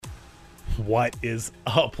What is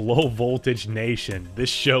up, Low Voltage Nation? This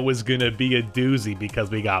show is going to be a doozy because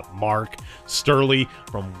we got Mark Sturley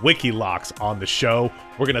from Wikilocks on the show.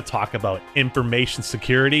 We're going to talk about information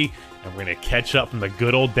security, and we're going to catch up from the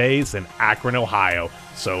good old days in Akron, Ohio.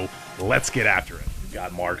 So let's get after it. We've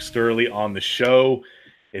got Mark Sturley on the show.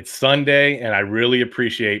 It's Sunday, and I really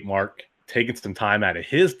appreciate Mark taking some time out of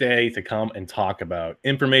his day to come and talk about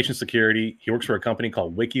information security. He works for a company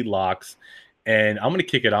called Wikilocks, and I'm going to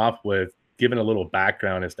kick it off with giving a little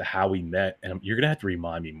background as to how we met. And you're going to have to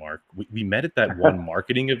remind me, Mark. We met at that one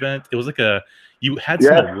marketing event. It was like you had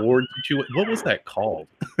some awards. What was that called?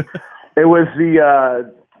 It was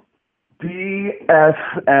the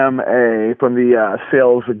DSMA from the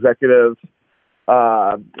Sales Executive.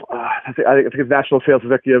 I think it's National Sales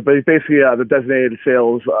Executive, but it's basically the Designated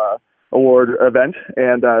Sales Award event.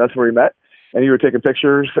 And that's where we met. And you were taking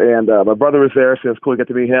pictures, and my brother was there, so it was cool to get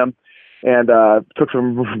to meet him. And took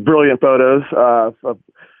some brilliant photos of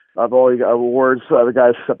all the awards, the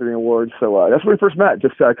guys accepting the awards. So that's when we first met.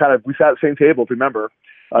 Just we sat at the same table, if you remember.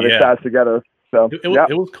 They sat us together. So it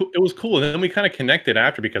was cool. It was cool. And then we kind of connected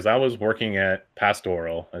after because I was working at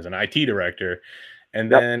Pastoral as an IT director.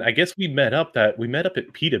 And then I guess we met up at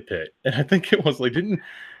Pita Pit. And I think it was like,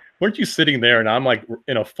 weren't you sitting there and I'm like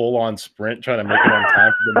in a full-on sprint trying to make it on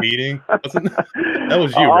time for the meeting? That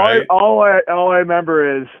was you, right? All I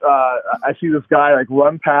remember is I see this guy like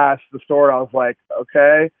run past the store, and I was like,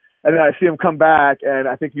 okay. And then I see him come back, and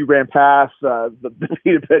I think you ran past the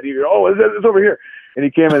Pita Pit. You go, it's over here. And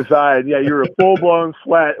he came inside. Yeah, you were a full-blown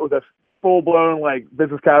sweat with a full-blown like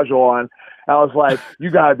business casual on. I was like, you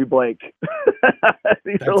gotta be Blake.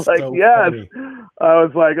 He's like, so yes. Funny. I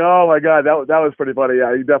was like, oh my god, that was pretty funny.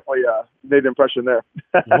 Yeah, you definitely made an impression there.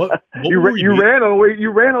 What you ran all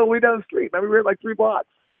the way down the street. Maybe we ran like 3 blocks.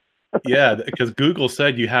 Yeah, because Google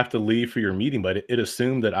said you have to leave for your meeting, but it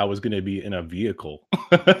assumed that I was going to be in a vehicle.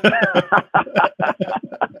 But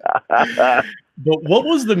what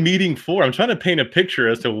was the meeting for? I'm trying to paint a picture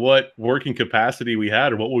as to what working capacity we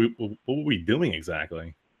had, or what were we doing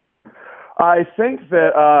exactly? I think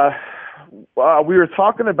that we were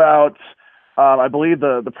talking about, I believe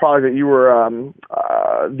the product that you were,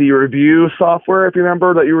 the review software, if you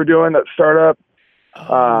remember, that you were doing, that startup.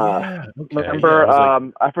 Okay. Remember,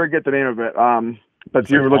 I forget the name of it. But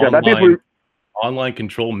you were looking at that. Online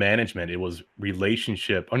control management. It was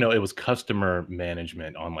relationship. Oh no, it was customer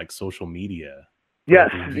management on like social media. Yes.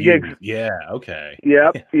 Yeah. Okay.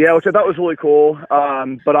 Yep. Yeah, which I thought was really cool.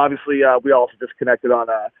 But obviously, we also just connected on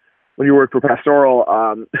when you worked for Pastoral.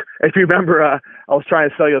 If you remember, I was trying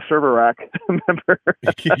to sell you a server rack. Remember?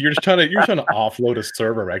 You're trying to offload a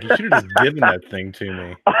server rack. You should have just given that thing to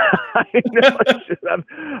me. I know.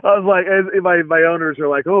 I was like, my owners are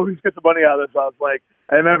like, oh, he's got the money out of this. I was like,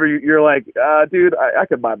 I remember you're like, dude, I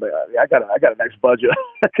could buy, I got a nice budget.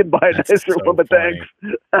 I could buy a nicer one, but thanks.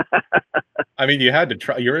 I mean, you had to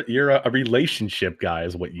try. You're a relationship guy,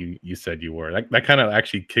 is what you said you were. That kind of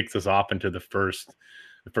actually kicks us off into the first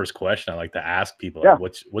question I like to ask people. Like,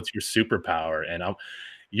 what's your superpower? And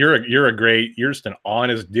you're just an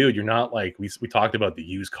honest dude. You're not like we talked about the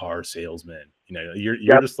used car salesman. You know,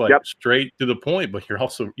 you're just like straight to the point, but you're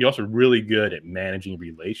also really good at managing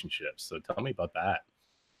relationships. So tell me about that.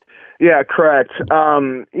 Yeah, correct.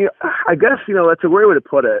 I guess, that's a great way to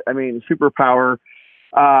put it. I mean, superpower,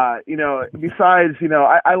 besides,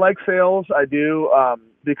 I like sales. I do,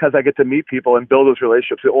 because I get to meet people and build those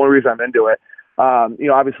relationships. The only reason I'm into it.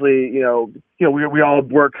 Obviously, we all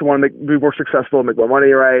work to want to be more successful and make more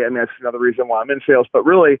money, right? I mean, that's another reason why I'm in sales. But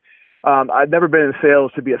really, I've never been in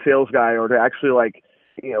sales to be a sales guy or to actually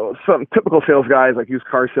some typical sales guys like used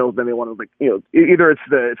car salesmen. They want to either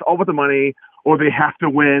it's all about the money or they have to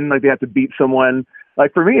win, like they have to beat someone.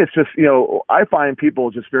 Like for me, it's just I find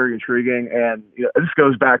people just very intriguing, and it just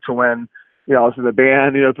goes back to when. I was in the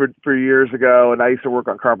band, for years ago, and I used to work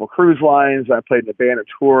on Carnival Cruise Lines. I played in the band and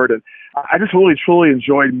toured, and I just really, truly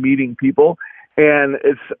enjoyed meeting people. And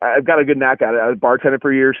I've got a good knack at it. I was bartending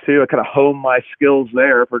for years too. I kind of honed my skills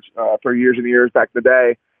there for years and years back in the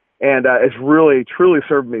day, and it's really, truly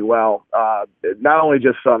served me well. Not only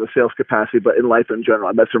just on the sales capacity, but in life in general.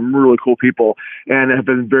 I met some really cool people, and have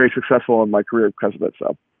been very successful in my career because of it.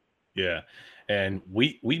 So, yeah, and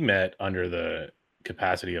we met under the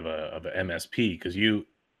capacity of a MSP because you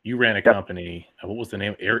ran a company. What was the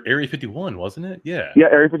name? Area 51, wasn't it? Yeah,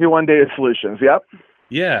 Area 51 Data Solutions. Yep.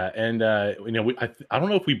 Yeah, and I don't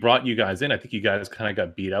know if we brought you guys in. I think you guys kind of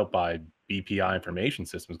got beat out by BPI Information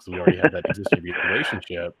Systems because we already had that existing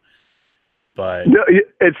relationship. But No,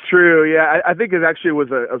 it's true. Yeah, I think it actually was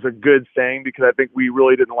a good thing because I think we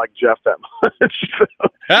really didn't like Jeff that much.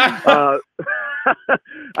 So,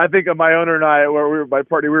 I think my owner and I, where we were my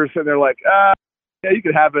partner, we were sitting there like, yeah, you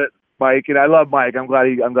can have it, Mike. And I love Mike. I'm glad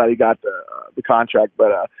he got the contract,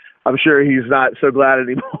 but I'm sure he's not so glad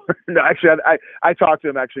anymore. No, actually, I talked to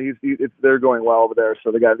him. Actually, they're going well over there.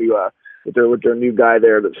 So they got a new with their new guy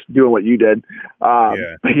there that's doing what you did.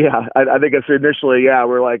 yeah. But yeah, I think it's initially, yeah,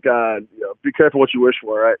 we're like, be careful what you wish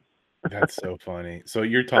for, right? That's so funny. So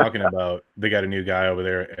you're talking about they got a new guy over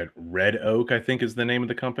there at Red Oak, I think is the name of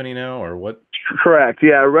the company now, or what? Correct.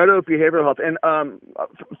 Yeah, Red Oak Behavioral Health. And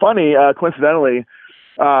funny, coincidentally,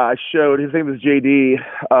 I showed his name is JD,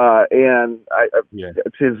 and Yeah.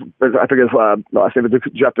 it's his. I forget his last name is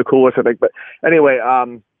Jeff DeCoulis, I think. But anyway,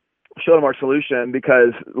 showed him our solution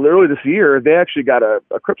because literally this year they actually got a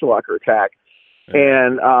CryptoLocker attack,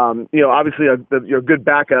 and obviously your good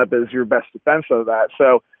backup is your best defense of that.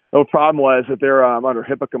 So the problem was that they're under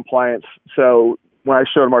HIPAA compliance. So when I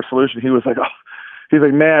showed him our solution, he was like, "Oh, he's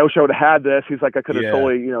like, man, I wish I would have had this." He's like, "I could have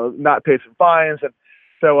totally, not paid some fines." And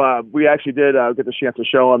so we actually did get the chance to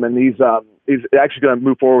show him, and he's actually going to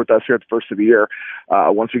move forward with us here at the first of the year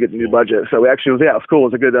once we get the new budget. So we actually it was cool.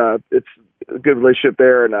 It was a good it's a good relationship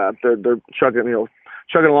there, and they're chugging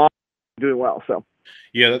along, doing well. So.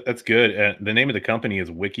 Yeah, that's good. The name of the company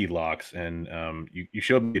is WikiLocks, and you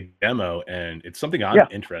showed me a demo, and it's something I'm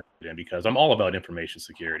interested in because I'm all about information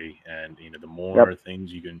security, and the more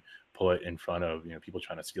things you can put in front of people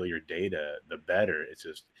trying to steal your data, the better.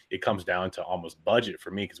 It comes down to almost budget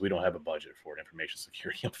for me because we don't have a budget for information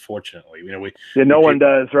security, unfortunately. No one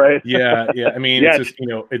does, right? Yeah. I mean, it's just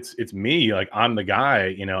it's me. Like I'm the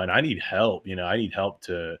guy, and I need help. I need help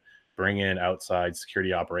to bring in outside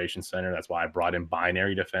security operations center. That's why I brought in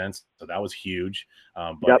Binary Defense. So that was huge.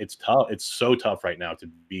 But it's tough. It's so tough right now to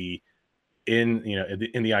be in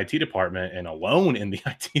the IT department and alone in the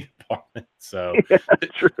IT department. So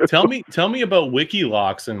tell me about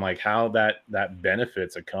WikiLocks and like how that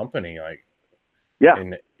benefits a company like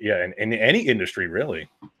in any industry really.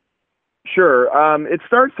 Sure. It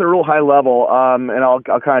starts at a real high level, and I'll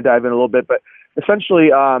kind of dive in a little bit, but essentially,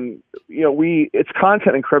 it's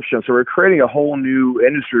content encryption. So we're creating a whole new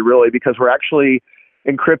industry really because we're actually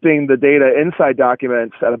encrypting the data inside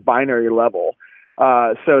documents at a binary level.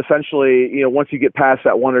 So essentially, once you get past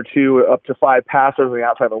that 1 or 2 up to 5 passwords on the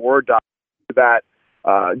outside of a Word document, that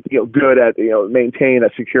good at maintain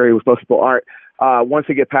that security, which most people aren't. Once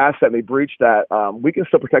they get past that and they breach that, we can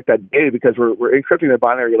still protect that data because we're encrypting the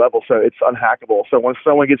binary level, so it's unhackable. So once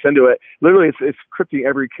someone gets into it, literally it's encrypting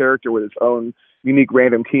every character with its own unique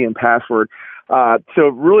random key and password. So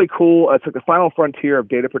really cool. It's like the final frontier of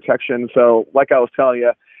data protection. So like I was telling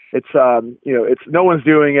you, it's it's no one's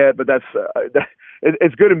doing it, but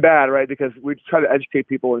it's good and bad, right? Because we try to educate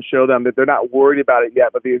people and show them that they're not worried about it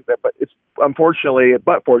yet, but it's fortunately,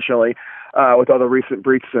 with all the recent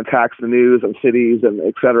breaches and attacks in the news and cities and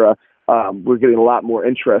et cetera, we're getting a lot more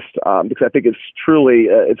interest because I think it's truly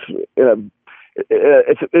it's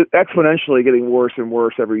exponentially getting worse and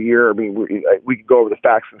worse every year. I mean, we could go over the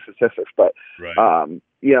facts and statistics, but so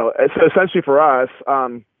essentially for us,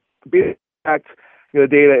 being the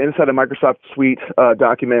data inside a Microsoft Suite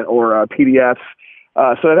document or PDFs.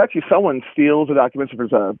 So if actually someone steals the documents, if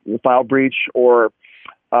there's a file breach or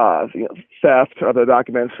theft of the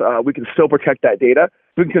documents, we can still protect that data.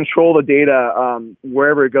 We can control the data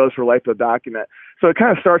wherever it goes for life of the document. So it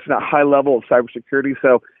kind of starts in a high level of cybersecurity.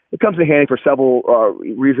 So it comes in handy for several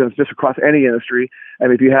reasons, just across any industry.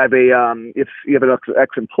 And if you have an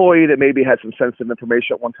ex-employee that maybe had some sensitive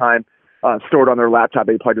information at one time stored on their laptop,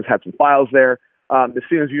 they probably just had some files there. As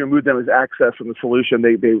soon as you remove them as access from the solution,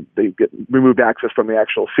 they get removed access from the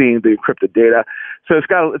actual scene, the encrypted data. So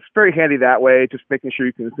it's very handy that way, just making sure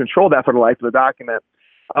you can control that for the life of the document.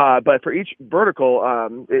 But for each vertical,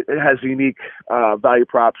 it has unique value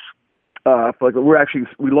props. We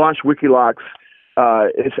launched WikiLocks.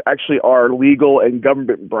 It's actually our legal and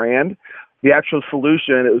government brand. The actual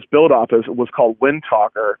solution it was built off was called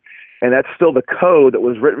Windtalker. And that's still the code that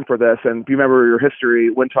was written for this. And if you remember your history,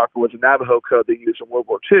 Windtalker was a Navajo code they used in World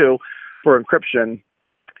War II for encryption.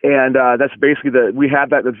 And that's basically we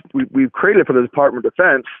created it for the Department of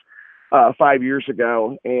Defense 5 years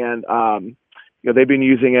ago. And, they've been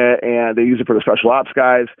using it and they use it for the special ops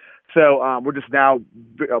guys. So we're just now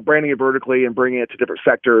branding it vertically and bringing it to different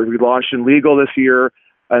sectors. We launched in legal this year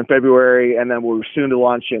in February, and then we're soon to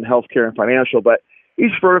launch in healthcare and financial. But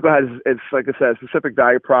each vertical has, like I said, specific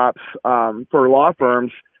value props. For law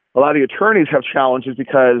firms, a lot of the attorneys have challenges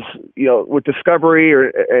because, with discovery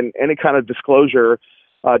and any kind of disclosure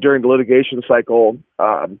during the litigation cycle,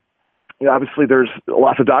 obviously there's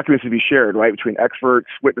lots of documents to be shared, right, between experts,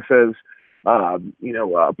 witnesses,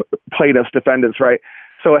 plaintiffs, defendants, right?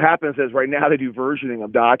 So what happens is right now they do versioning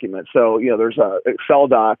of documents. So, there's a Excel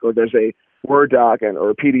doc or there's a Word doc or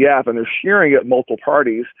a PDF, and they're sharing it with multiple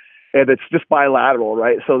parties, and it's just bilateral,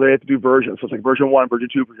 right? So they have to do versions. So it's like version 1, version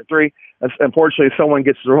 2, version 3. And unfortunately, if someone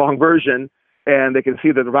gets the wrong version, and they can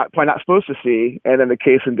see that they're probably not supposed to see, and then the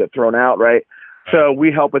case can get thrown out, right? So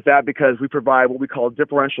we help with that because we provide what we call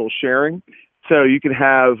differential sharing. So you can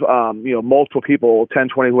have, multiple people, 10,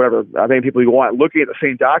 20, whatever, how many people you want, looking at the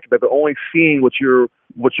same document, but only seeing what you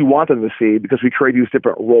want them to see, because we create these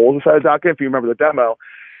different roles inside the document, if you remember the demo.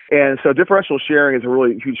 And so differential sharing is a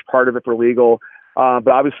really huge part of it for legal. But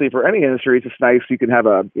obviously for any industry, it's just nice. You can have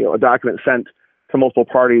a document sent to multiple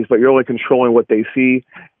parties, but you're only controlling what they see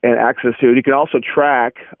and access to. You can also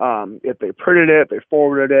track if they printed it, if they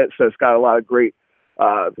forwarded it. So it's got a lot of great,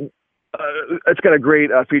 it's got a great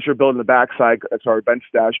feature built in the backside. It's our bench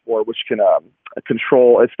dashboard, which can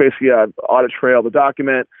control. It's basically an audit trail of the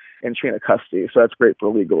document and chain of custody. So that's great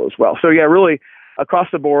for legal as well. So yeah, really across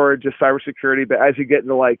the board, just cybersecurity. But as you get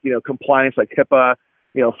into compliance, like HIPAA,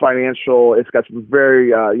 financial, it's got some very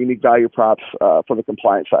unique value props from the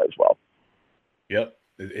compliance side as well. Yep.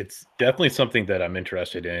 It's definitely something that I'm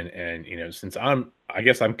interested in. And, since I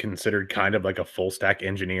guess I'm considered kind of like a full stack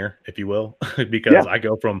engineer, if you will, because I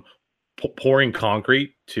go from pouring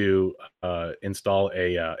concrete to install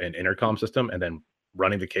an intercom system, and then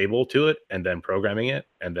running the cable to it, and then programming it,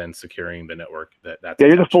 and then securing the network. That's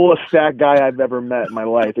you're the fullest stack guy I've ever met in my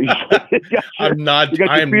life. I'm not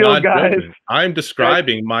joking. I'm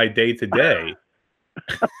describing my day to day.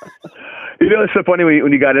 It's so funny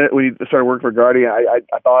when you started working for Guardian. I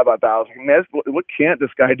thought about that. I was like, man, what can't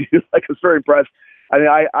this guy do? I was very impressed. I mean,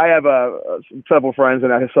 I have several friends,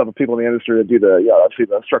 and I have several people in the industry that do obviously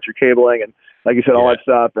the structured cabling and, like you said, all that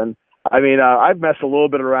stuff. And I mean, I've messed a little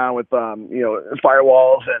bit around with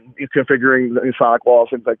firewalls and configuring the sonic walls,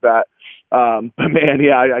 things like that. But man,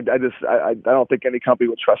 I don't think any company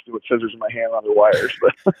would trust me with scissors in my hand on the wires.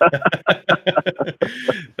 But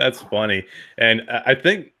that's funny. And I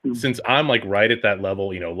think since I'm like right at that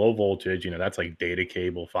level, low voltage, that's like data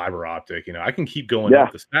cable, fiber optic, I can keep going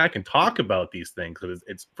up the stack and talk about these things. Because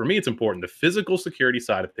it's for me, it's important. The physical security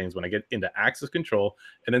side of things, when I get into access control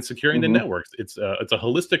and then securing the networks, it's a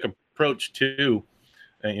holistic approach to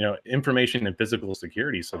information and physical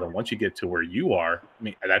security. So then once you get to where you are, I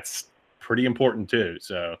mean, that's pretty important too.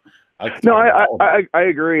 So I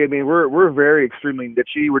agree. I mean, we're very extremely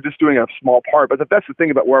niche-y. We're just doing a small part, but that's the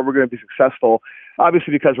thing about where we're going to be successful.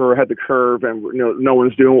 Obviously, because we're ahead of the curve and no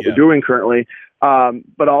one's doing what we're doing currently,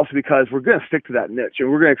 but also because we're going to stick to that niche and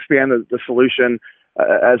we're going to expand the solution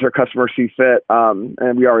as our customers see fit.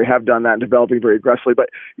 And we already have done that and developing very aggressively. But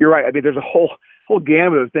you're right. I mean, there's a whole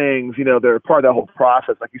gamut of things, they're part of that whole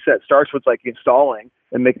process. Like you said, it starts with like installing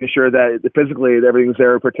and making sure that physically everything's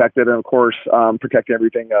there, protected, and of course, protecting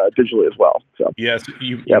everything digitally as well. So yes,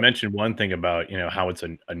 you mentioned one thing about how it's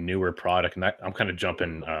a newer product, and I'm kind of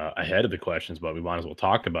jumping ahead of the questions, but we might as well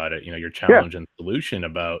talk about it. Your challenge and solution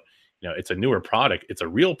about it's a newer product, it's a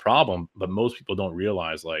real problem, but most people don't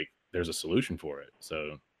realize like there's a solution for it.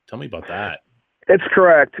 So tell me about that. It's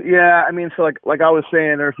correct. Yeah, I mean, so like I was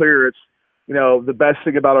saying earlier, it's the best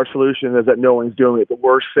thing about our solution is that no one's doing it. The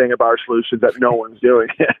worst thing about our solution is that no one's doing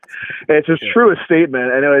it. And it's a truest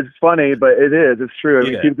statement. I know it's funny, but it is. It's true. I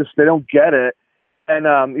mean, people they don't get it. And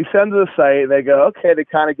you send them to the site, and they go, okay, they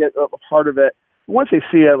kind of get a part of it. Once they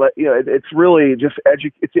see it, it's really just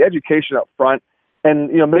it's the education up front, and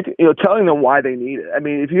telling them why they need it. I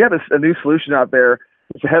mean, if you have a new solution out there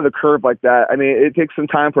that's ahead of the curve like that, I mean, it takes some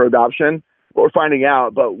time for adoption. We're finding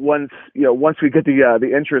out, but once we get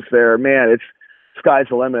the interest there, man, it's sky's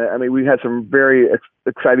the limit. I mean, we had some very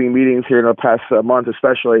exciting meetings here in the past month,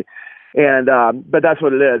 especially, and but that's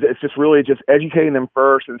what it is. It's just really just educating them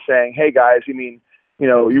first and saying, hey guys, you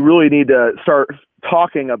really need to start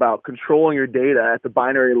talking about controlling your data at the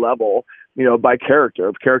binary level, by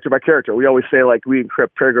character by character. We always say like we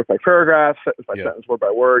encrypt paragraph by paragraph, sentence by sentence, word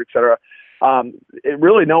by word, etc. It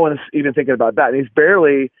really, no one's even thinking about that.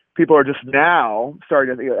 And people are just now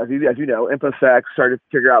starting to, as you know, InfoSec started to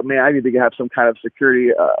figure out, man, I need to have some kind of security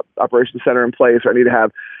operations center in place, or I need to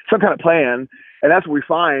have some kind of plan. And that's what we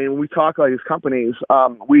find when we talk about these companies.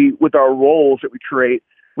 With our roles that we create,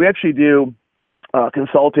 we actually do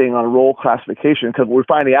consulting on role classification, because what we're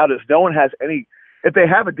finding out is no one has any, if they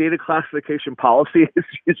have a data classification policy, it's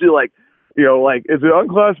usually like, is it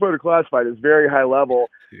unclassified or classified? It's very high level.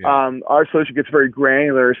 Yeah. Our solution gets very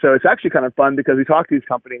granular. So it's actually kind of fun because we talk to these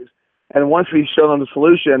companies, and once we show them the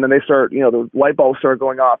solution, then they start, the light bulbs start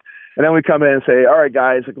going off. And then we come in and say, all right,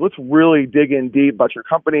 guys, like, let's really dig in deep about your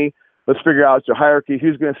company. Let's figure out your hierarchy,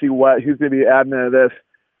 who's going to see what, who's going to be the admin of this,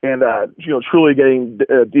 and truly getting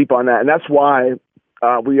deep on that. And that's why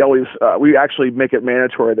we actually make it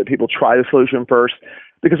mandatory that people try the solution first,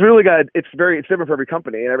 because we really it's different for every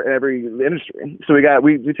company and every industry. So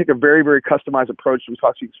we take a very, very customized approach. We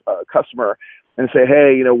talk to each customer and say,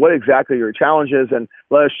 hey, what exactly are your challenges, and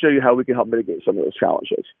let us show you how we can help mitigate some of those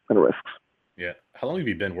challenges and risks. Yeah. How long have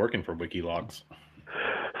you been working for WikiLox?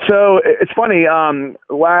 So it's funny.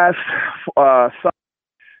 Last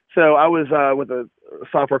so I was with a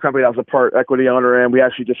software company I was a part equity owner in. We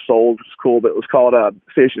actually just sold, which is cool, but it was called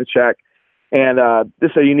Station Check. And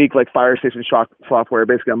this is a unique fire station software,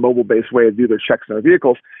 basically a mobile-based way to do their checks in their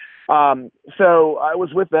vehicles. So I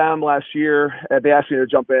was with them last year, and they asked me to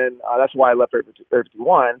jump in. That's why I left Area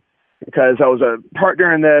 51, because I was a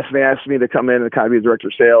partner in this, and they asked me to come in and kind of be the director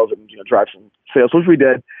of sales and drive some sales, which we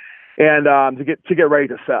did, and to get ready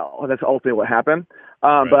to sell. And that's ultimately what happened.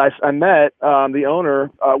 Right. But I met the owner,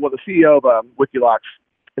 the CEO of WikiLox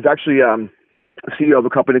is actually CEO of a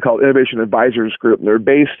company called Innovation Advisors Group. And they're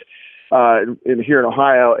based here in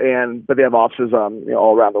Ohio, but they have offices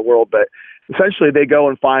all around the world. But essentially, they go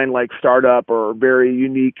and find startup or very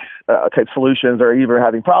unique type solutions that are either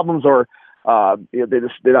having problems or they're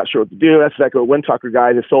not sure what to do. That's exactly what Windtalker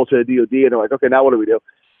guy just sold to the DoD, and they're like, okay, now what do we do?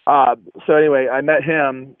 So anyway, I met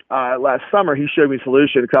him last summer. He showed me a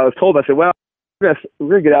solution because I was told, I said, well, we're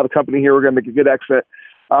gonna get out of the company here. We're gonna make a good exit.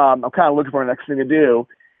 I'm kind of looking for the next thing to do.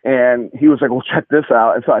 And he was like, well, check this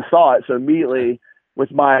out. And so I saw it. So immediately,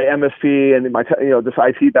 with my MSP and my this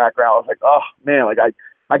IT background, I was like, oh man,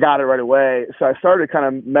 I got it right away. So I started kind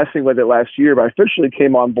of messing with it last year, but I officially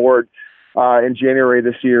came on board in January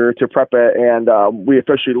this year to prep it, and we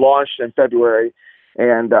officially launched in February,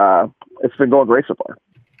 and it's been going great so far.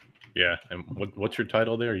 Yeah, and what's your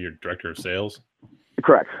title there? You're director of sales?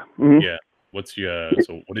 Correct. Mm-hmm. Yeah. What's your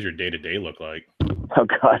so what does your day-to-day look like? Oh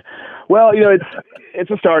God. Well,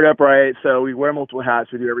 it's a startup, right? So we wear multiple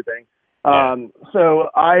hats, we do everything. So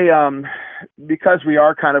I because we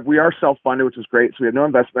are self-funded, which is great. So we have no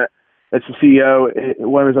investment. It's the CEO,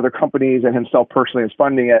 one of his other companies, and himself personally is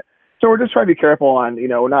funding it. So we're just trying to be careful on,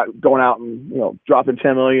 we're not going out and, dropping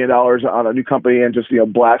 $10 million on a new company and just,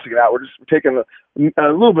 blasting it out. We're taking a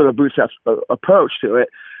little bit of a bootstrap approach to it.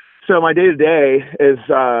 So my day-to-day is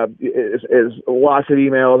lots of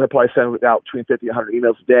emails. I probably send out between 50 and 100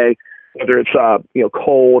 emails a day, whether it's,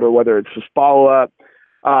 cold or whether it's just follow-up.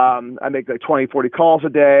 I make 20, 40 calls a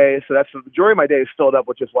day. So that's the majority of my day is filled up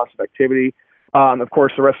with just lots of activity. Of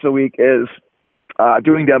course, the rest of the week is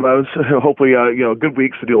doing demos, hopefully, good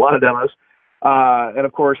weeks to do a lot of demos. And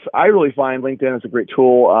of course, I really find LinkedIn is a great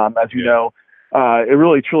tool. As you know, it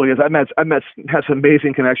really truly is. I've had some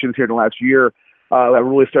amazing connections here in the last year. I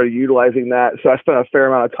really started utilizing that. So I spent a fair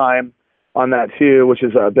amount of time on that too, which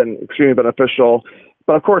has been extremely beneficial.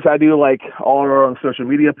 But of course, I do all our own social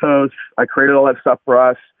media posts. I created all that stuff for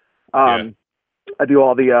us. I do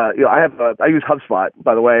all the, I use HubSpot,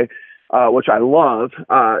 by the way, which I love.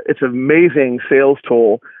 It's an amazing sales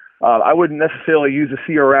tool. I wouldn't necessarily use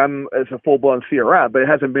a CRM as a full-blown CRM, but it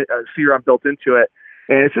has a CRM built into it.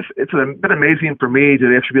 And it's been amazing for me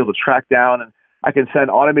to actually be able to track down, and I can send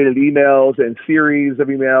automated emails and series of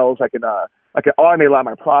emails. I can automate a lot of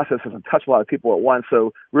my processes and touch a lot of people at once.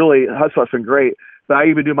 So really, HubSpot's been great. But I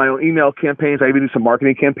even do my own email campaigns. I even do some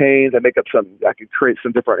marketing campaigns. I can create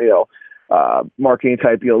some different, marketing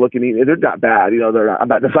type, looking, they're not bad, I'm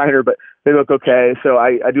not a designer, but they look okay. So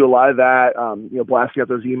I do a lot of that, blasting out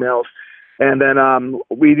those emails. And then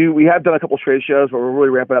we have done a couple trade shows, but we're really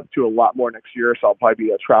ramping up to a lot more next year. So I'll probably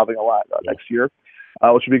be traveling a lot next year,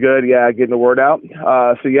 which would be good. Yeah, getting the word out.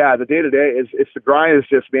 So yeah, the day to day it's the grind is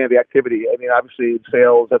just, man, the activity. I mean, obviously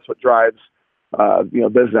sales, that's what drives,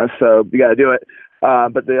 business. So you got to do it.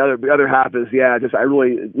 But the other half is, I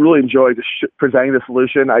really enjoy just presenting the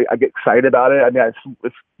solution. I get excited about it. I mean,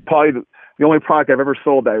 it's probably the only product I've ever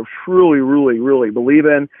sold that I truly, really, really believe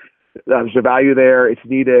in. There's a value there. It's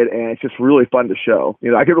needed, and it's just really fun to show.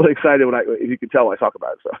 I get really excited if you can tell when I talk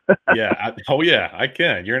about it. So I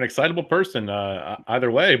can. You're an excitable person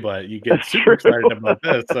either way, but you get super excited about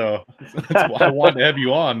this. So that's why I wanted to have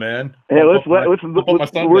you on, man. Hey,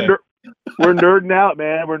 we're nerding out,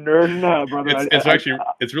 man. We're nerding out, brother.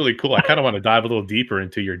 It's really cool. I kind of want to dive a little deeper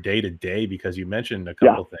into your day to day, because you mentioned a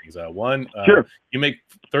couple things. One, sure. You make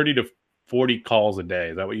 30 to 40 calls a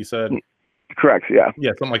day. Is that what you said? Correct. Yeah.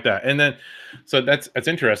 Yeah, something like that. And then, so that's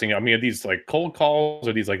interesting. I mean, are these cold calls,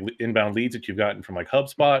 or these inbound leads that you've gotten from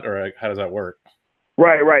HubSpot, or how does that work?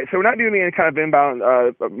 Right. So we're not doing any kind of inbound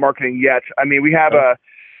marketing yet. I mean, we have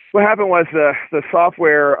what happened was the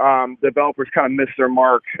software developers kind of missed their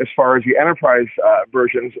mark as far as the enterprise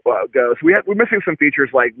versions goes. We're missing some features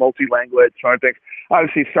like multi-language. So I think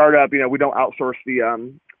obviously startup, we don't outsource the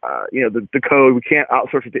code. We can't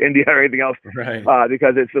outsource it to India or anything else, Right.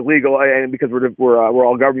 because it's illegal and because we're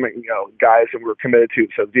all government guys and we're committed to.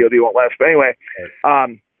 So DoD won't let us. But anyway.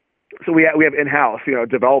 Right. So we have in-house,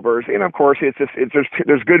 developers, and of course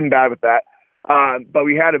there's good and bad with that. But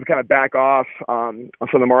we had to kind of back off on some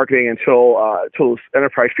of the marketing until those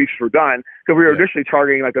enterprise features were done, because we were initially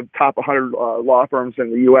targeting like the top 100 law firms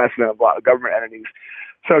in the U.S. and a lot of government entities.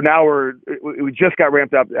 So now we just got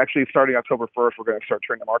ramped up. Actually, starting October 1st, we're going to start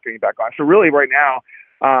turning the marketing back on. So really, right now,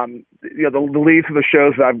 the leads of the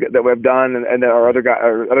shows that we've done and that our other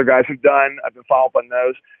guys have done, I've been following up on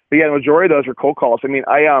those. But yeah, the majority of those are cold calls. I mean,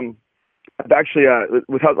 I've actually,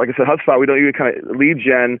 like I said, HubSpot, we don't use kind of lead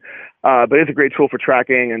gen, but it's a great tool for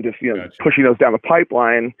tracking and just, Gotcha. pushing those down the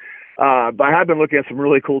pipeline. But I have been looking at some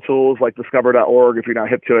really cool tools like Discover.org if you're not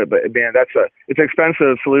hip to it. But man, it's an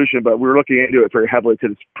expensive solution, but we're looking into it very heavily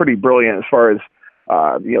because it's pretty brilliant as far as,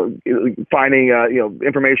 finding,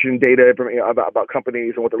 information, data about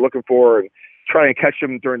companies and what they're looking for, and trying to catch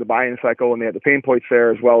them during the buying cycle when they have the pain points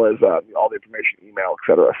there, as well as all the information, email, et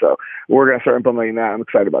cetera. So we're going to start implementing that. I'm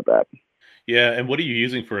excited about that. Yeah. And what are you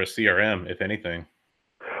using for a CRM, if anything?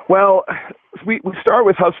 Well, we start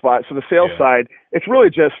with HubSpot. So the sales side, it's really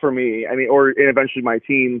just for me. I mean, and eventually my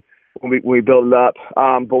team when we build it up.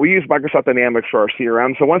 But we use Microsoft Dynamics for our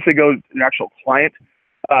CRM. So once they go to the actual client,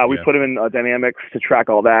 we put them in Dynamics to track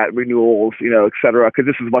all that, renewals, et cetera, because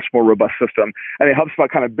this is a much more robust system. And then HubSpot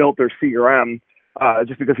kind of built their CRM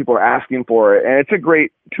just because people are asking for it. And it's a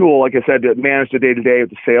great tool, like I said, to manage the day-to-day with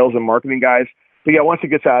the sales and marketing guys. But yeah, once it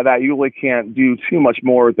gets out of that, you really can't do too much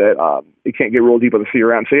more that you can't get real deep on the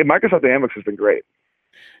CRM. So yeah, Microsoft Dynamics has been great.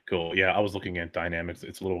 Cool. Yeah, I was looking at Dynamics.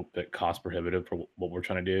 It's a little bit cost prohibitive for what we're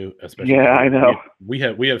trying to do, especially. Yeah, I know. We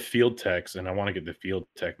have field techs, and I want to get the field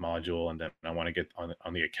tech module, and then I want to get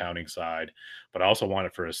on the accounting side, but I also want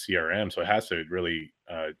it for a CRM. So it has to really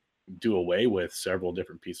do away with several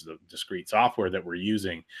different pieces of discrete software that we're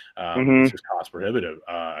using. It's just cost prohibitive.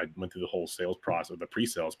 I went through the whole sales process, the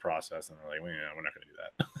pre-sales process, and I'm like, well, yeah, we're not going to do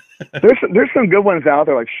that. There's some good ones out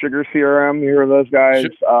there like Sugar CRM. You hear of those guys?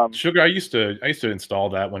 Sugar. I used to install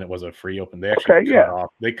that when it was a free open. They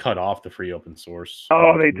actually cut off the free open source.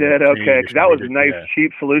 Oh, they did. Okay, because that was a nice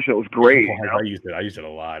cheap solution. It was great. I used it a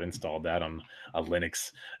lot. Installed that on a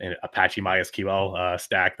Linux and Apache MySQL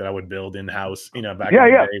stack that I would build in house. Back in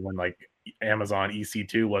the day when like Amazon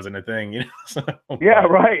EC2 wasn't a thing. So,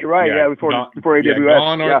 right. Before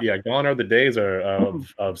AWS. Gone are the days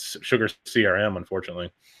of Sugar CRM,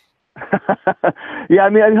 unfortunately. Yeah, I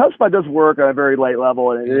mean, HubSpot does work on a very light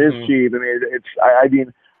level, and it is cheap. I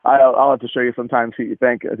mean, I'll have to show you sometime, see what you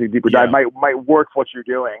think. I think deeper dive might work for what you're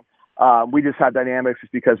doing. We just have Dynamics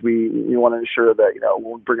just because we want to ensure that,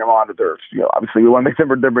 when we bring them on, that they're, obviously we want to make sure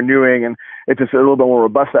they're renewing, and it's just a little bit more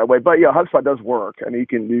robust that way. But yeah, HubSpot does work. I mean,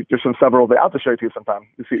 there's several, I'll have to show you sometime.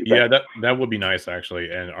 That would be nice, actually.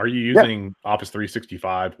 And are you using Office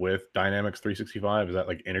 365 with Dynamics 365? Is that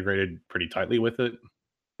like integrated pretty tightly with it?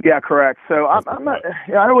 Yeah, correct. So I'm not,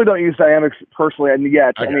 I really don't use Dynamics personally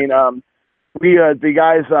yet. We, the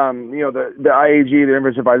guys, the IAG, the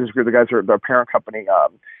Invoice Advisors Group, the guys are the parent company.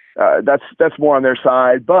 That's more on their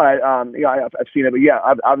side, but I've seen it. But yeah,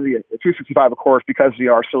 obviously 365, of course, because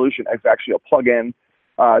our solution is actually a plug-in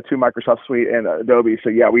to Microsoft Suite and Adobe. So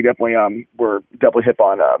yeah, we're definitely hip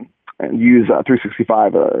on and use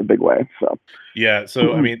 365 a big way. So yeah,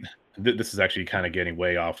 so I mean, this is actually kind of getting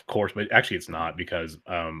way off course, but actually it's not, because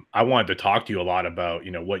I wanted to talk to you a lot about,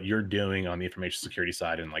 what you're doing on the information security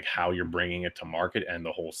side and like how you're bringing it to market and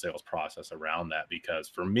the whole sales process around that. Because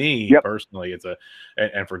for me personally,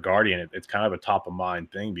 and for Guardian, it's kind of a top of mind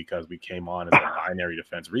thing, because we came on as a binary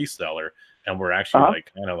defense reseller, and we're actually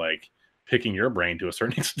picking your brain to a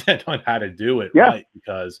certain extent on how to do it right,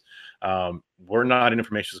 because we're not an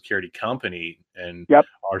information security company, and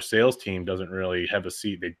our sales team doesn't really have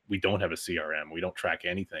we don't have a CRM. We don't track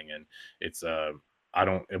anything, and it's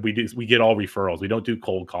we get all referrals. We don't do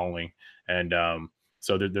cold calling, and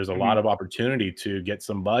so there's a lot of opportunity to get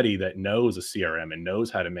somebody that knows a CRM and knows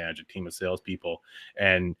how to manage a team of salespeople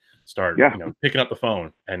and start picking up the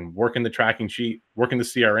phone and working the tracking sheet, working the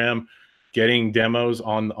CRM, getting demos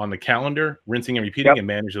on the calendar, rinsing and repeating, and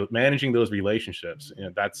managing those relationships.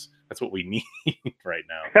 That's what we need right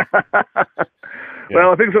now.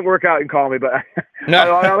 Well, if things don't work out, you can call me, but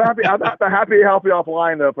I'm happy. I'm happy to help you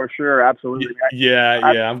offline though, for sure. Absolutely.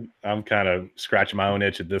 Yeah. I'm kind of scratching my own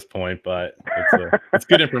itch at this point, but it's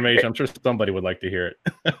good information. I'm sure somebody would like to hear it.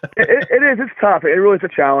 It is. It's tough. It really is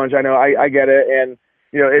a challenge. I know. I get it. And,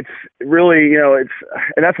 it's really, and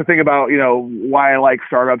that's the thing about, why I like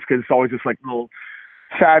startups, because it's always just like little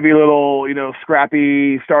savvy little,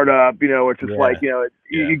 scrappy startup, it's just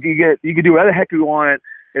you can do whatever the heck you want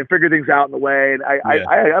and figure things out in the way. And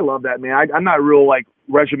I love that, man. I'm not real like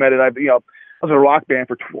regimented. I was in a rock band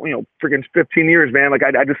for, freaking 15 years, man. Like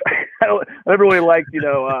I never really liked,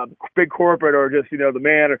 big corporate or just, the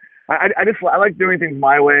man. Or I like doing things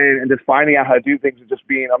my way and just finding out how to do things and just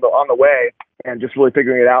being on the way and just really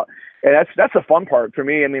figuring it out. And that's the fun part for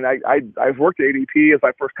me. I mean, I've worked at ADP as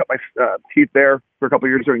I first cut my teeth there for a couple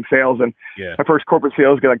of years doing sales, and my first corporate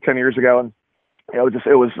sales got like 10 years ago. And it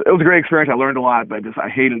was a great experience. I learned a lot, but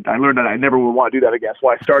I learned that I never would want to do that again. So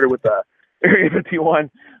I started with Area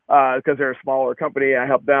 51 because they're a smaller company. And I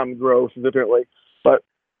helped them grow significantly. But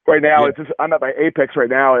right now, I'm at my apex right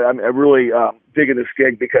now. I'm really digging this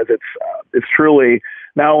gig because it's truly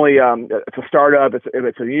not only it's a startup,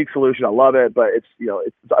 it's a unique solution. I love it, but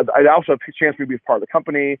I also have a chance to be part of the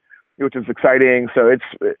company, which is exciting. So it's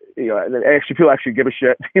and people actually give a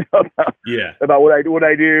shit about what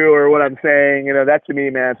I do or what I'm saying. That to me,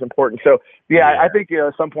 man, it's important. So I think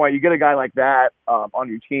at some point you get a guy like that on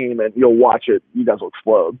your team, and you'll watch it. You guys will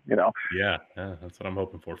explode. Yeah, that's what I'm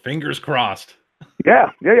hoping for. Fingers crossed.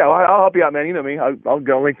 Yeah. I'll help you out, man. You know me. I'll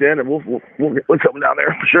go on LinkedIn and we'll get something down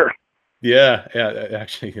there for sure. Yeah.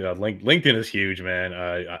 Actually, LinkedIn is huge, man.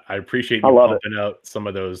 I appreciate you pumping out some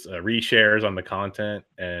of those reshares on the content,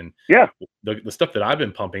 and the stuff that I've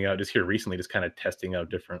been pumping out just here recently, just kind of testing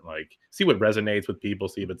out different, see what resonates with people,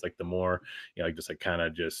 see if it's like the more, just kind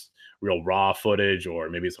of just real raw footage, or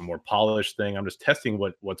maybe it's a more polished thing. I'm just testing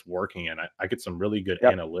what's working, and I get some really good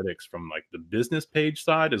analytics from like the business page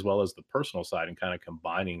side as well as the personal side, and kind of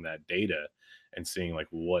combining that data and seeing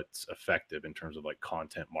what's effective in terms of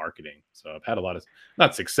content marketing. So I've had a lot of,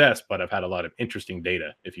 not success, but I've had a lot of interesting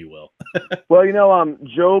data, if you will. Well,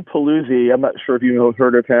 Joe Paluzzi, I'm not sure if you've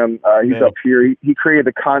heard of him. He's up here. He created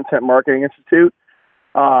the Content Marketing Institute.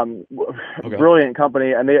 Brilliant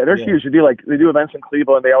company. And they're huge. They do events in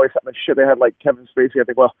Cleveland. They always have shit. They had Kevin Spacey, I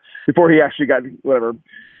think, before he actually got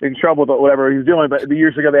in trouble with whatever he was doing. But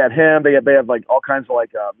years ago they had him. They have all kinds of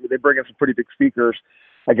they bring in some pretty big speakers,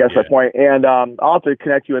 I guess, that point. And I'll have to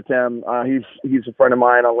connect you with him. He's a friend of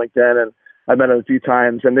mine on LinkedIn, and I've met him a few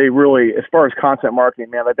times. And they really, as far as content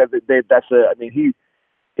marketing, man, that's it. I mean,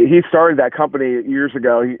 he started that company years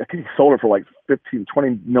ago. I think he sold it for 15,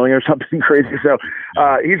 20 million or something crazy. So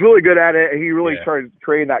he's really good at it. And he really started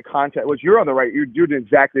creating that content, which you're on the right. You're doing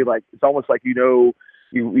exactly it's almost like you've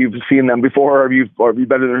seen them before, or you've been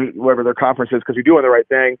to whatever their conference is, because you're doing the right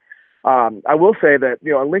thing. I will say that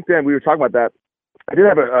on LinkedIn, we were talking about that. I did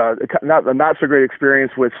have a not so great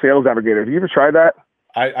experience with Sales Navigator. Have you ever tried that?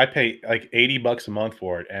 I pay $80 a month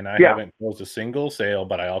for it, and I haven't closed a single sale,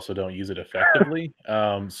 but I also don't use it effectively.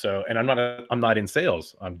 And I'm not in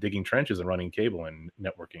sales. I'm digging trenches and running cable and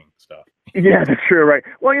networking stuff. Yeah, that's true, right?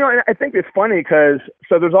 Well, I think it's funny because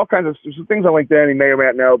there's all kinds of things on LinkedIn you may or may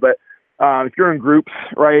not know, but if you're in groups,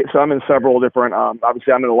 right? So I'm in several different.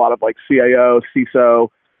 Obviously, I'm in a lot of CIO, CISO,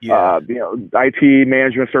 IT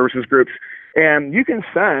management services groups. And you can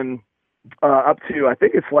send up to, I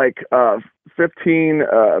think it's 15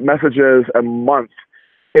 messages a month.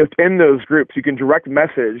 If in those groups, you can direct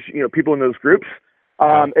message, people in those groups.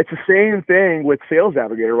 It's the same thing with Sales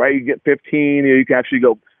Navigator, right? You get 15, you can actually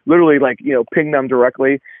go literally ping them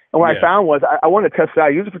directly. And what I found was I wanted to test it out. I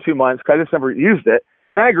used it for 2 months because I just never used it.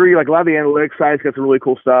 And I agree, a lot of the analytics side's got some really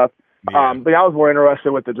cool stuff. But I was more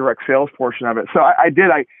interested with the direct sales portion of it. So I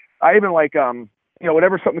even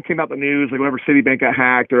whenever something came out in the news, whenever Citibank got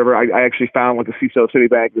hacked or whatever, I actually found the CISO of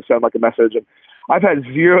Citibank to send a message. And I've had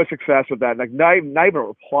zero success with that. Not even a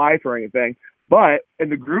reply for anything. But in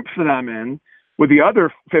the groups that I'm in, with the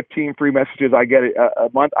other 15 free messages I get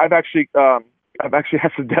a month, I've actually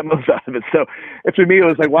had some demos out of it. So for me, it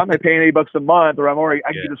was why am I paying $80 a month, or I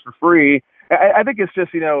can do this for free? I think it's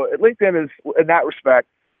just, LinkedIn is, in that respect,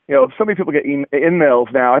 so many people get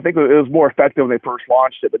emails now. I think it was more effective when they first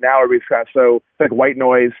launched it, but now everybody's kind of so white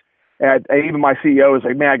noise. And even my CEO is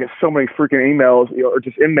man, I get so many freaking emails, or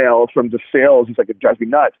just emails from just sales. He's it drives me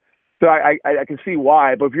nuts. So I can see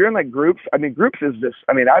why. But if you're in groups, groups is just,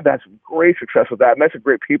 I've had some great success with that. Met some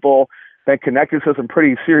great people, that connected to some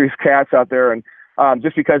pretty serious cats out there. And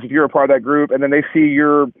just because if you're a part of that group, and then they see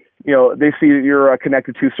you're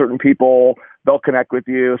connected to certain people, they'll connect with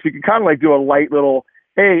you. So you can kind of do a light little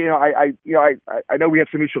hey, I know we have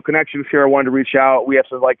some mutual connections here. I wanted to reach out. We have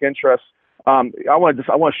some like interests. I want to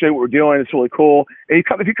show you what we're doing. It's really cool. And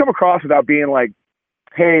if you come across without being like,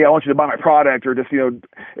 hey, I want you to buy my product, or just,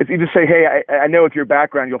 if you just say, hey, I know with your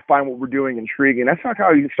background, you'll find what we're doing intriguing. That's not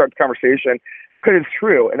how you start the conversation, because it's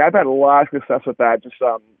true. And I've had a lot of success with that, just,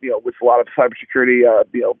 with a lot of cybersecurity,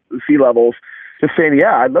 C-levels, just saying,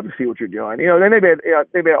 yeah, I'd love to see what you're doing. They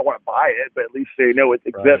may not want to buy it, but at least they know it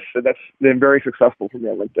exists. Right. And that's been very successful for me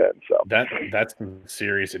on LinkedIn. So that's some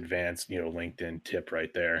serious advanced, LinkedIn tip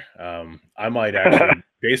right there. I might actually,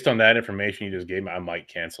 based on that information you just gave me, I might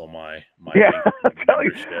cancel my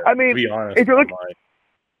membership. I mean, to be honest, if you're looking,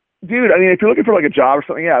 dude, if you're looking for like a job or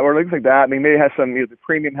something, or things like that, maybe it has some, the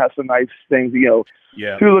premium has some nice things,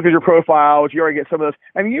 yeah. To look at your profile, which you already get some of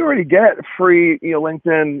those. You already get free,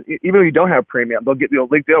 LinkedIn, even though you don't have premium, they'll get,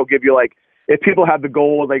 LinkedIn will give you like, if people have the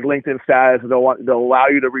gold, like LinkedIn status, they'll allow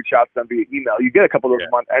you to reach out to them via email. You get a couple of those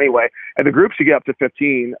a month anyway. And the groups, you get up to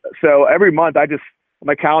 15. So every month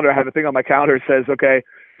my calendar, I have a thing on my calendar that says, okay,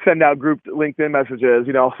 send out group LinkedIn messages,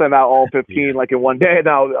 I'll send out all 15 like in one day.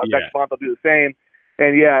 Now next month I'll do the same.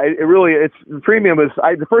 And it really, it's premium is,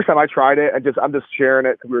 the first time I tried it, I'm just sharing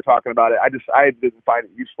it because we were talking about it. I didn't find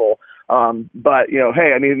it useful. But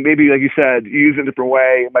hey, maybe like you said, use it a different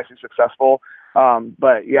way. It might be successful.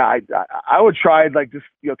 But yeah, I would try like just,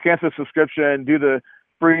 cancel the subscription, do the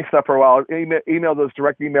free stuff for a while,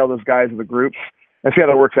 direct email those guys in the groups and see how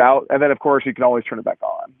that works out. And then of course you can always turn it back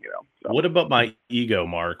on, So. What about my ego,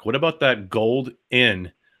 Mark? What about that gold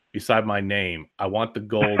in beside my name? I want the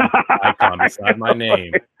gold icon beside my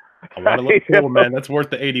name. I want to look cool, man. That's worth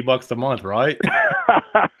the $80 a month, right?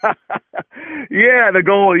 Yeah, the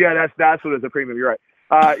gold. Yeah, that's what is the premium. You're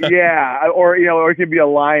right. Yeah, or it could be a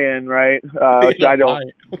lion, right? I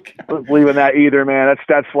don't believe in that either, man.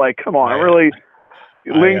 That's like, come on, really.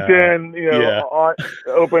 LinkedIn, on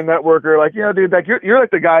open networker, like, dude, like you're like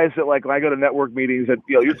the guys that like when I go to network meetings that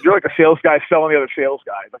you're like a sales guy selling the other sales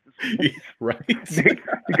guy. Like, right?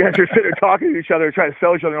 You guys are sitting there talking to each other, trying to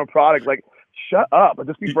sell each other your own product. Like, shut up and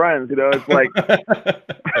just be friends. It's like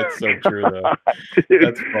that's so true though.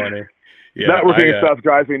 That's funny. Yeah, networking stuff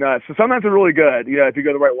drives me nuts. So sometimes they're really good, if you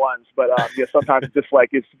go to the right ones. But sometimes it's just like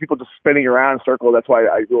it's people just spinning around in a circle. That's why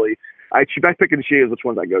I pick and choose which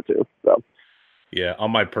ones I go to. So. Yeah,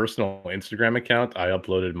 on my personal Instagram account, I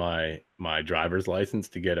uploaded my driver's license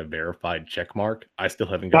to get a verified check mark. I still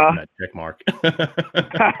haven't gotten that check mark.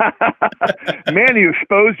 Man, you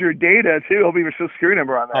exposed your data too. I'll be your social security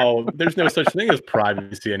number on there. Oh, there's no such thing as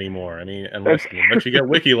privacy anymore. Unless you get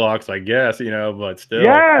WikiLocs, I guess, but still,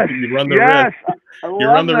 you run the risk. You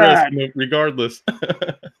run the risk regardless.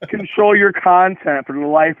 Control your content for the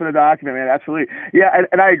life of the document, man. Absolutely. Yeah,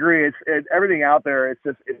 and I agree. It's everything out there.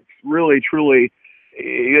 It's really, truly,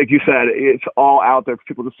 like you said, it's all out there for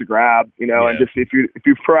people just to grab, and just if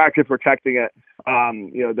you're proactive protecting it,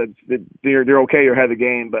 that you're okay, you're ahead of the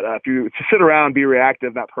game. But if you sit around, be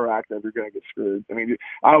reactive, not proactive, you're going to get screwed.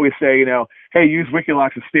 I always say, hey, use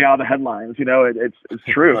WikiLocs to stay out of the headlines. It's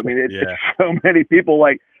true. It's so many people,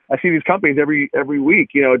 like I see these companies every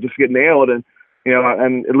week, just get nailed, and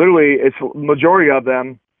literally it's majority of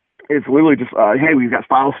them. It's literally just, hey, we've got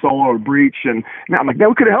files stolen or breach. And now I'm like, no,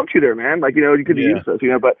 we could have helped you there, man. Like, you could have used this,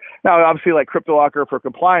 but now obviously like CryptoLocker for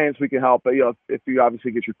compliance, we can help. But, if you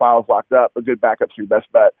obviously get your files locked up, a good backup's your best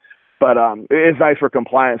bet. But it is nice for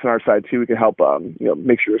compliance on our side too. We can help,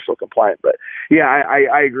 make sure you're still compliant. But yeah,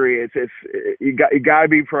 I agree. You got to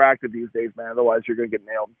be proactive these days, man. Otherwise you're going to get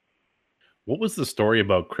nailed. What was the story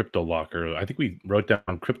about CryptoLocker? I think we wrote down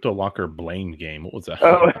CryptoLocker blame game. What was that?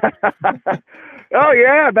 Oh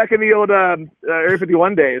yeah, back in the old Area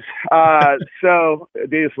 51 days. So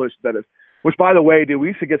data solution, that is. Which, by the way, dude, we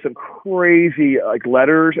used to get some crazy like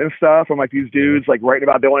letters and stuff from like these dudes like writing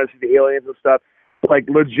about they want to see the aliens and stuff. Like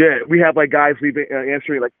legit, we have like guys leaving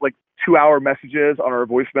answering like 2-hour messages on our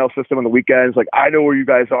voicemail system on the weekends. Like, I know where you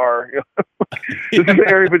guys are. This is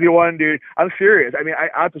Area 51, dude. I'm serious. I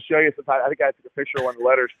have to show you sometime. I think I took a picture of one of the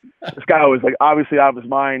letters. This guy was like obviously out of his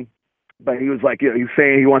mind, but he was like, he's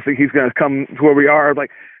saying he's going to come to where we are.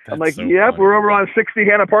 I'm like, so yep, funny. We're over on 60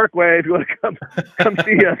 Hannah Parkway. If you want to come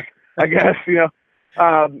see us, I guess,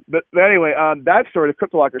 But anyway, that story, the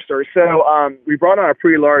CryptoLocker story. So we brought on a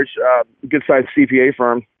pretty large, good-sized CPA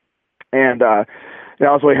firm, and I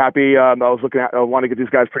was really happy. I wanted to get these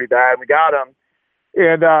guys pretty bad. We got them,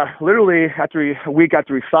 and literally a week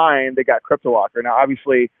after we signed, they got CryptoLocker. Now,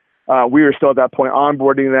 obviously, we were still at that point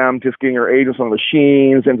onboarding them, just getting our agents on the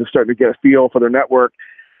machines, and just starting to get a feel for their network.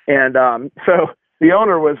 And so the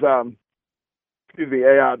owner was, a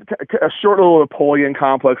short little Napoleon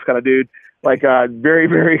complex kind of dude. like a very,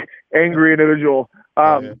 very angry individual.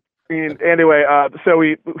 Anyway, so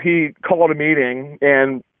he called a meeting,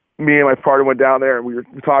 and me and my partner went down there, and we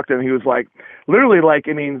talked to him. He was like, literally, like,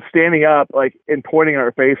 I mean, standing up, like, and pointing at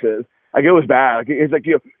our faces. Like, it was bad. Like, he's like,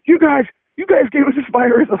 you guys gave us this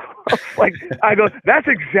virus. Like, I go, that's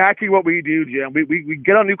exactly what we do, Jim. We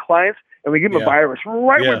get on new clients and we give them a virus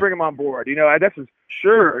right when we bring them on board. You know, that's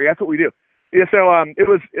sure. That's what we do. Yeah. So it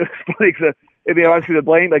was funny because I mean, obviously the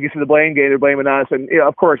blame, like you said, the blame game, they're blaming us, and you know,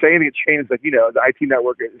 of course, anything that changes, like, you know, the IT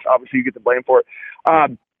network is obviously you get the blame for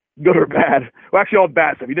it. Good or bad. Well, actually, all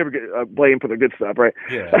bad stuff. You never get blamed for the good stuff, right?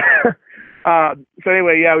 Yeah. So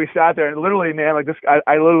anyway, yeah, we sat there, and literally, man, like this,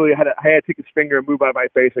 I literally had to take his finger and move out of my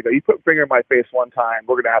face. I go, you put a finger in my face one time,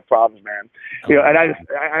 we're gonna have problems, man. You know, and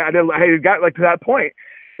I got like to that point,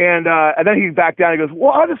 and then he backed down. He goes,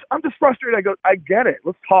 well, I'm just frustrated. I go, I get it.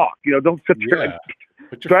 Let's talk. You know, don't sit there and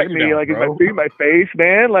strike me like in my face,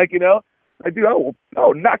 man. Like, you know. I do.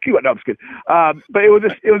 Knock you out. No, I'm just kidding. But it was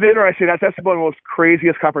interesting. That's one of the most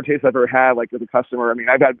craziest confrontations I've ever had, like with a customer. I mean,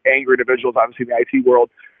 I've had angry individuals, obviously in the IT world.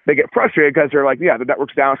 They get frustrated because they're like, yeah, the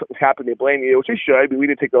network's down, something's happened. They blame you, which they should. I mean, we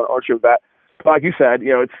didn't take the ownership of that. But like you said, you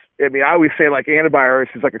know, I mean, I always say like antivirus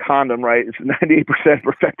is like a condom, right? It's 98%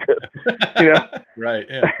 effective. You know, right?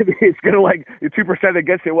 Yeah. I mean, it's gonna like the 2% that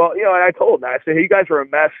gets it. Well, you know, and I told them that. I said, hey, you guys are a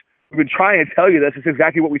mess. We've been trying to tell you this. It's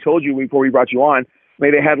exactly what we told you before we brought you on. I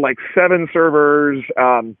mean, they had like 7 servers.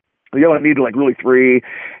 They only needed like really 3,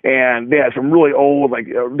 and they had some really old, like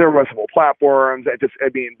there were some old platforms. It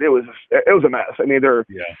was a mess. I mean,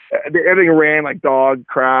 everything ran like dog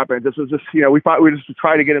crap, and this was just, you know, we thought we just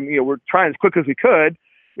tried to get them. You know, we're trying as quick as we could.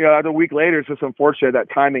 You know, a week later, it's just unfortunate that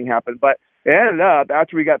timing happened, but it ended up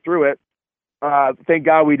after we got through it. Thank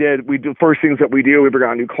God we did. We do first things that we do. We bring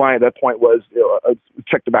on a new client. At that point was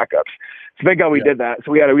check the backups. So thank God we did that.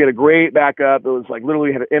 So we had a great backup. It was like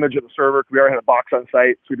literally had an image of the server. We already had a box on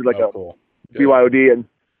site. So we did like BYOD, and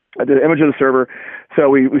I did an image of the server. So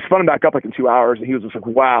we spun him back up like in 2 hours, and he was just like,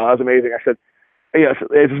 wow, that was amazing. I said, yes,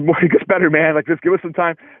 it gets better, man. Like, just give us some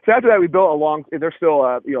time. So after that, we built they're still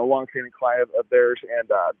a long-standing client of theirs, and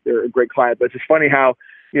they're a great client. But it's just funny how,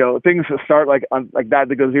 you know, things start like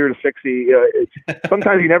that go 0 to 60. You know,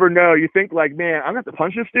 sometimes you never know. You think like, man, I'm gonna have to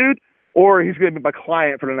punch this dude, or he's gonna be my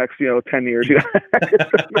client for the next 10 years. You know?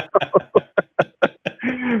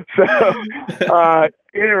 So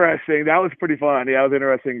interesting. That was pretty fun. Yeah, it was an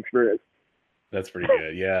interesting experience. That's pretty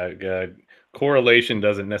good. Yeah, good. Correlation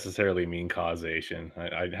doesn't necessarily mean causation.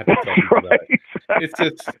 I have to tell you that. It's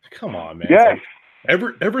just, come on, man. Yes.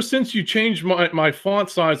 Like, ever since you changed my font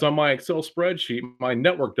size on my Excel spreadsheet, my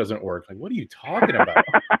network doesn't work. Like, what are you talking about?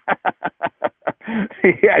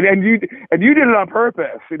 Yeah, and you did it on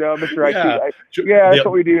purpose, you know, Mr. IT. That's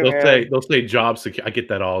what we do. They'll say job security. I get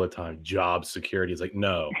that all the time. Job security is like,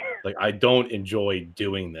 no, like I don't enjoy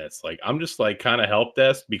doing this. Like, I'm just like kind of help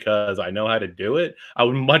desk because I know how to do it. I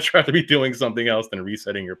would much rather be doing something else than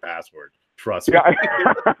resetting your password. Trust me.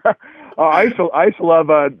 Yeah. I used to love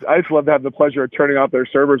to have the pleasure of turning off their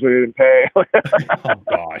servers when they didn't pay. Oh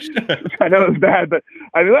gosh. I know it's bad, but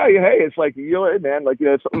I mean, hey, it's like, you know, man, like, you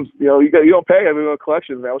know, something's, you know, you don't pay. I mean,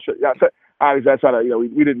 collections, man. That's not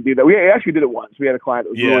we didn't do that. We actually did it once. We had a client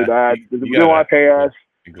that was really bad. They didn't want to pay us.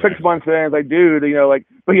 Exactly. 6 months in, it's like, dude, you know, like,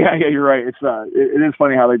 but yeah, you're right. It's it is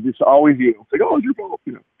funny how they just always you. It's like, oh, it's your fault,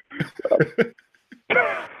 you know.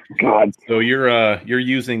 God. So you're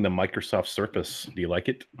using the Microsoft Surface. Do you like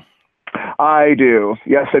it? I do.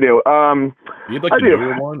 Yes, I do. You'd like the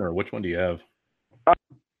newer one, or which one do you have?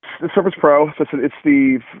 The Surface Pro. So it's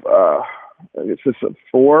a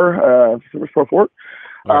 4, Surface Pro 4.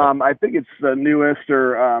 I think it's the newest,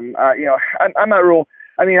 or you know, I'm not real.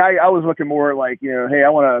 I mean, I was looking more like, you know, hey, I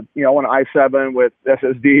want an i7 with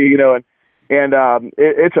SSD, you know, and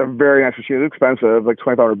it's a very nice machine. It's expensive, like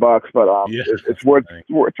 $2,500, but it's worth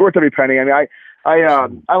every penny. I mean,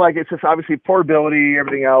 I like it. It's just obviously portability,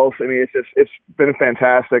 everything else. I mean, it's been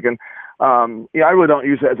fantastic, and I really don't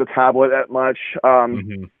use it as a tablet that much.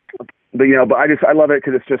 But you know, I love it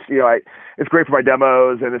because it's just, you know, it's great for my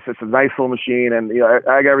demos, and it's just a nice little machine, and you know,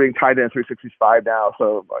 I got everything tied in 365 now,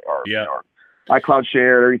 so or iCloud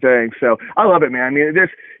share, everything. So I love it, man. I mean,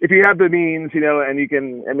 if you have the means, you know, and you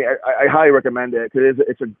can, I mean, I highly recommend it because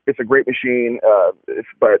it's a great machine.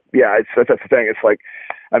 But yeah, that's the thing. It's like,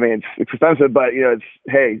 I mean, it's expensive, but you know,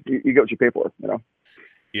 hey, you get what you pay for, you know.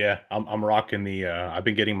 Yeah, I'm rocking the. I've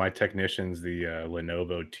been getting my technicians the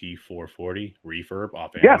Lenovo T440 refurb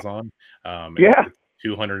off Amazon. It's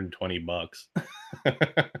 $220.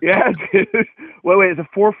 Yeah, dude. Wait, it's a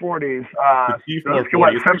 440s. T440.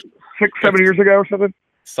 What, 7 years ago or something?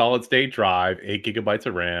 Solid state drive, 8 gigabytes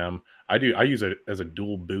of RAM. I do. I use it as a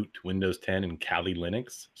dual boot Windows 10 and Kali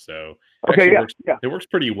Linux, so it Okay, actually yeah, works. yeah. It works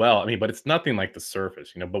pretty well. I mean, but it's nothing like the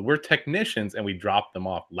Surface, But we're technicians and we drop them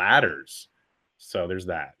off ladders, so there's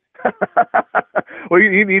that. Well,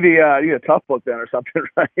 you need a tough book then or something,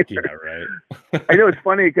 right? Yeah, right. I know it's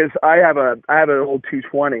funny because I have an old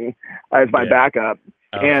 220 as my Yeah. backup,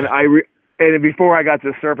 and Okay. and before I got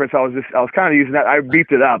to the Surface, I was kind of using that. I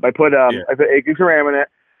beefed it up. I put Yeah. 8 gigs of RAM in it.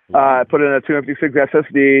 I put in a 256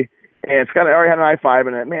 SSD, and it's got, I already had an i5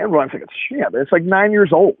 in it. Man, it runs like a champ. It's like 9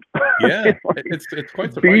 years old. Yeah, Like, it's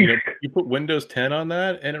quite surprising. beast. You put Windows 10 on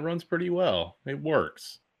that, and it runs pretty well. It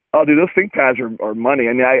works. Oh, dude, those ThinkPads are money.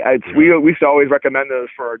 I mean, Yeah. we used to always recommend those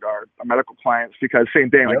for our medical clients because same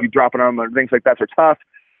thing, like Yep. you dropping them and things like that are tough.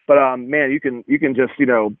 But man, you can just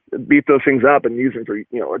beat those things up and use them for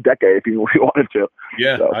a decade if you really wanted to.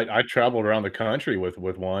 Yeah, So I traveled around the country with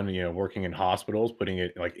one, working in hospitals, putting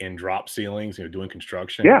it like in drop ceilings, doing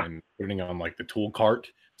construction yeah, and putting it on like the tool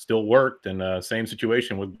cart. Still worked, and same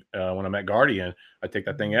situation with when I'm at Guardian. I take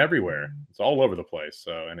that thing everywhere. It's all over the place.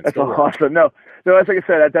 So and it that's still works. awesome. No, that's like I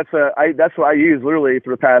said. That's what I use literally for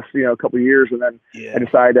the past couple of years, and then Yeah. I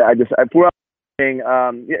decided I put out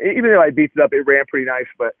even though I beat it up, it ran pretty nice,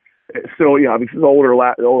 but it's still, obviously the older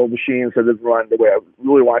machines that doesn't run the way I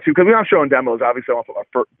really want to. Because when I'm showing demos, obviously I want to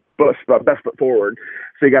put my best foot forward.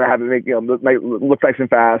 So you got to have it make look nice and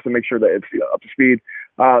fast and make sure that it's up to speed.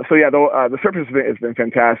 So yeah, the Surface has been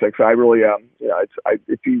fantastic. So I really,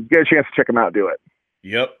 if you get a chance to check them out, do it.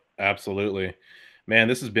 Yep, absolutely. Man,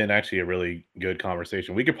 this has been actually a really good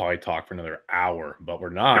conversation. We could probably talk for another hour, but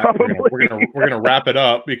we're not. We're gonna wrap it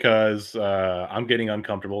up because I'm getting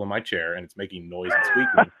uncomfortable in my chair and it's making noise and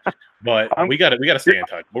squeaking. But we gotta stay in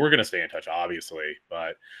touch. But we're gonna stay in touch, obviously.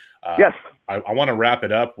 But Yes. I want to wrap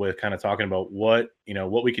it up with kind of talking about what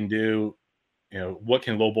we can do. What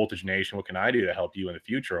can Low Voltage Nation? What can I do to help you in the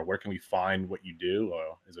future? Or where can we find what you do?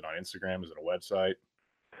 Is it on Instagram? Is it a website?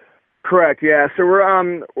 Correct. Yeah. So we're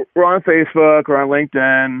on Facebook, we're on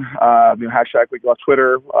LinkedIn, hashtag WikiLox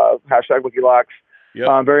Twitter, hashtag WikiLox.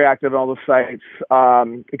 Yep. Very active on all the sites.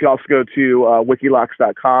 You can also go to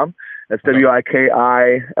wikilox.com. That's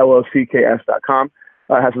WIKILOCKS.com.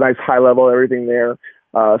 It has a nice high level everything there.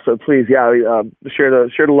 So please, share the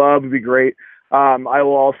love would be great. I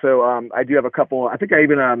will also, I do have a couple, I think I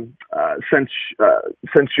even sent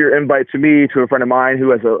your invite to me to a friend of mine who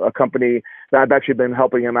has a company that I've actually been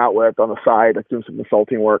helping him out with on the side, like doing some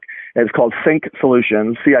consulting work. And it's called Sync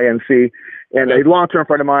Solutions, CINC. And a long-term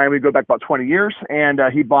friend of mine, we go back about 20 years, and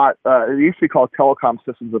he bought, it used to be called Telecom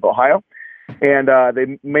Systems of Ohio. And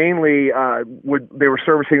they mainly they were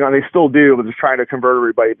servicing, they still do, but just trying to convert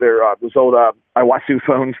everybody their those old Iwasu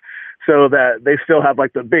phones, so that they still have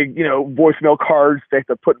like the big voicemail cards they have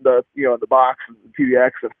to put in the in the box and the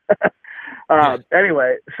PBX.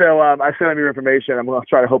 Anyway, so I sent him your information. I'm going to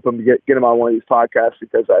try to hope him to get him on one of these podcasts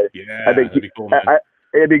because I think that'd be cool, man.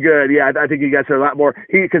 It'd be good. Yeah, I think he gets a lot more.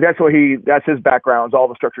 Because that's his background, is all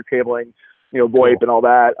the structured cabling, VoIP and all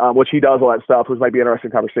that, which he does all that stuff, which might be an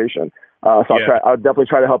interesting conversation. So I'll definitely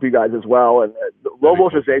try to help you guys as well. And Low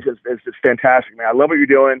Voltage Nation is just fantastic, man. I love what you're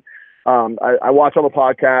doing. I watch all the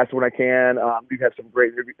podcasts when I can. You've had some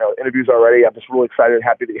great interviews already. I'm just really excited and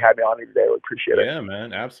happy that you had me on here today. I really appreciate it. Yeah,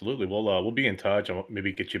 man, absolutely. We'll be in touch. I'll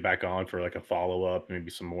maybe get you back on for like a follow up,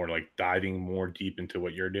 maybe some more like diving more deep into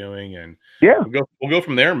what you're doing, and we'll go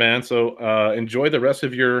from there, man. So enjoy the rest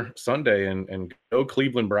of your Sunday and go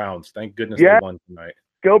Cleveland Browns. Thank goodness they won tonight.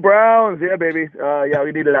 Go Browns, yeah, baby.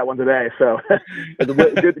 We needed that one today. So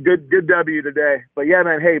good W today. But yeah,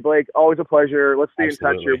 man. Hey, Blake, always a pleasure. Let's stay in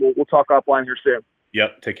touch here. We'll talk offline here soon.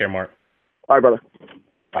 Yep. Take care, Mark. All right, brother.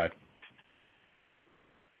 Bye.